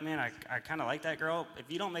you're like, man, I kind of like that girl.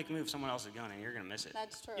 If you don't make a move, someone else is going, and you're gonna miss it.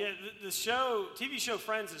 That's true. Yeah, the show, TV show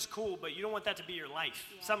Friends is cool, but you don't want that to be your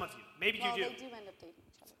life. Yeah. Some of you. Maybe Well, you do. they do end up dating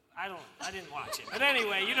each other. I didn't watch it. But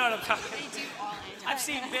anyway, you know what I'm talking They about. do all end. I've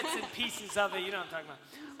seen bits and pieces of it. You know what I'm talking about.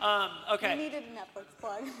 You Okay. needed a Netflix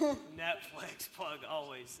plug. Netflix plug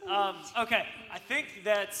always. Okay, I think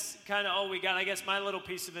that's kind of all we got. I guess my little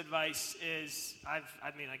piece of advice is,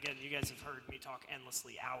 again, you guys have heard me talk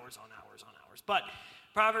endlessly, hours on hours on hours. But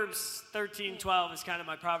Proverbs 13:12 is kind of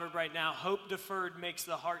my proverb right now. Hope deferred makes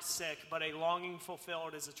the heart sick, but a longing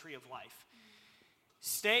fulfilled is a tree of life.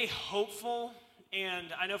 Stay hopeful And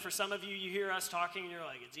I know for some of you, you hear us talking and you're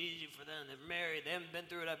like, it's easy for them. They're married. They haven't been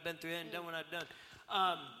through what I've been through. They haven't done what I've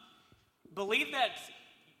done. Believe that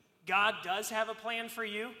God does have a plan for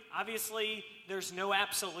you. Obviously, there's no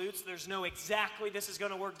absolutes. There's no exactly this is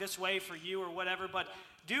going to work this way for you or whatever. But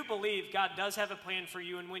do believe God does have a plan for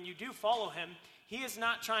you. And when you do follow him, he is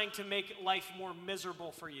not trying to make life more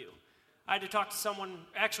miserable for you. I had to talk to someone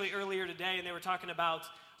actually earlier today, and they were talking about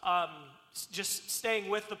just staying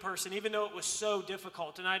with the person, even though it was so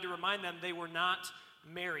difficult. And I had to remind them they were not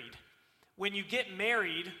married. When you get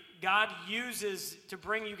married, God uses to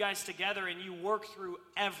bring you guys together, and you work through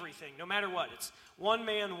everything, no matter what. It's one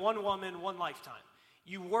man, one woman, one lifetime.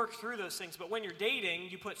 You work through those things. But when you're dating,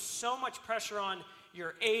 you put so much pressure on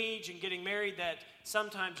your age and getting married that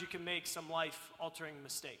sometimes you can make some life-altering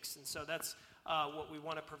mistakes. And so that's what we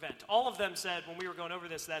want to prevent. All of them said when we were going over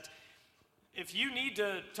this that if you need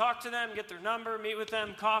to talk to them, get their number, meet with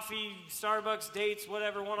them, coffee, Starbucks, dates,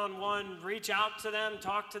 whatever, one-on-one, reach out to them,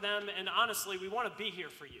 talk to them, and honestly, we want to be here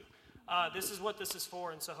for you. This is what this is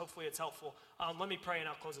for, and so hopefully it's helpful. Let me pray, and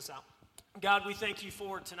I'll close this out. God, we thank you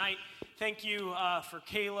for tonight. Thank you for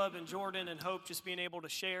Caleb and Jordan and Hope just being able to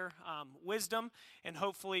share wisdom. And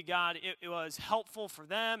hopefully, God, it was helpful for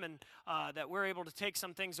them and that we're able to take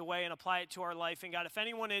some things away and apply it to our life. And God, if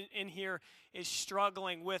anyone in here is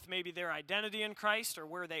struggling with maybe their identity in Christ or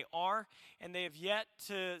where they are and they have yet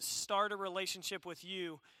to start a relationship with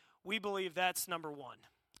you, we believe that's number one.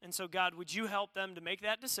 And so, God, would you help them to make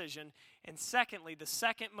that decision? And secondly, the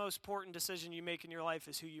second most important decision you make in your life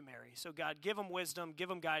is who you marry. So, God, give them wisdom, give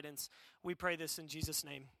them guidance. We pray this in Jesus'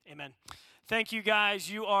 name. Amen. Thank you, guys.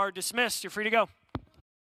 You are dismissed. You're free to go.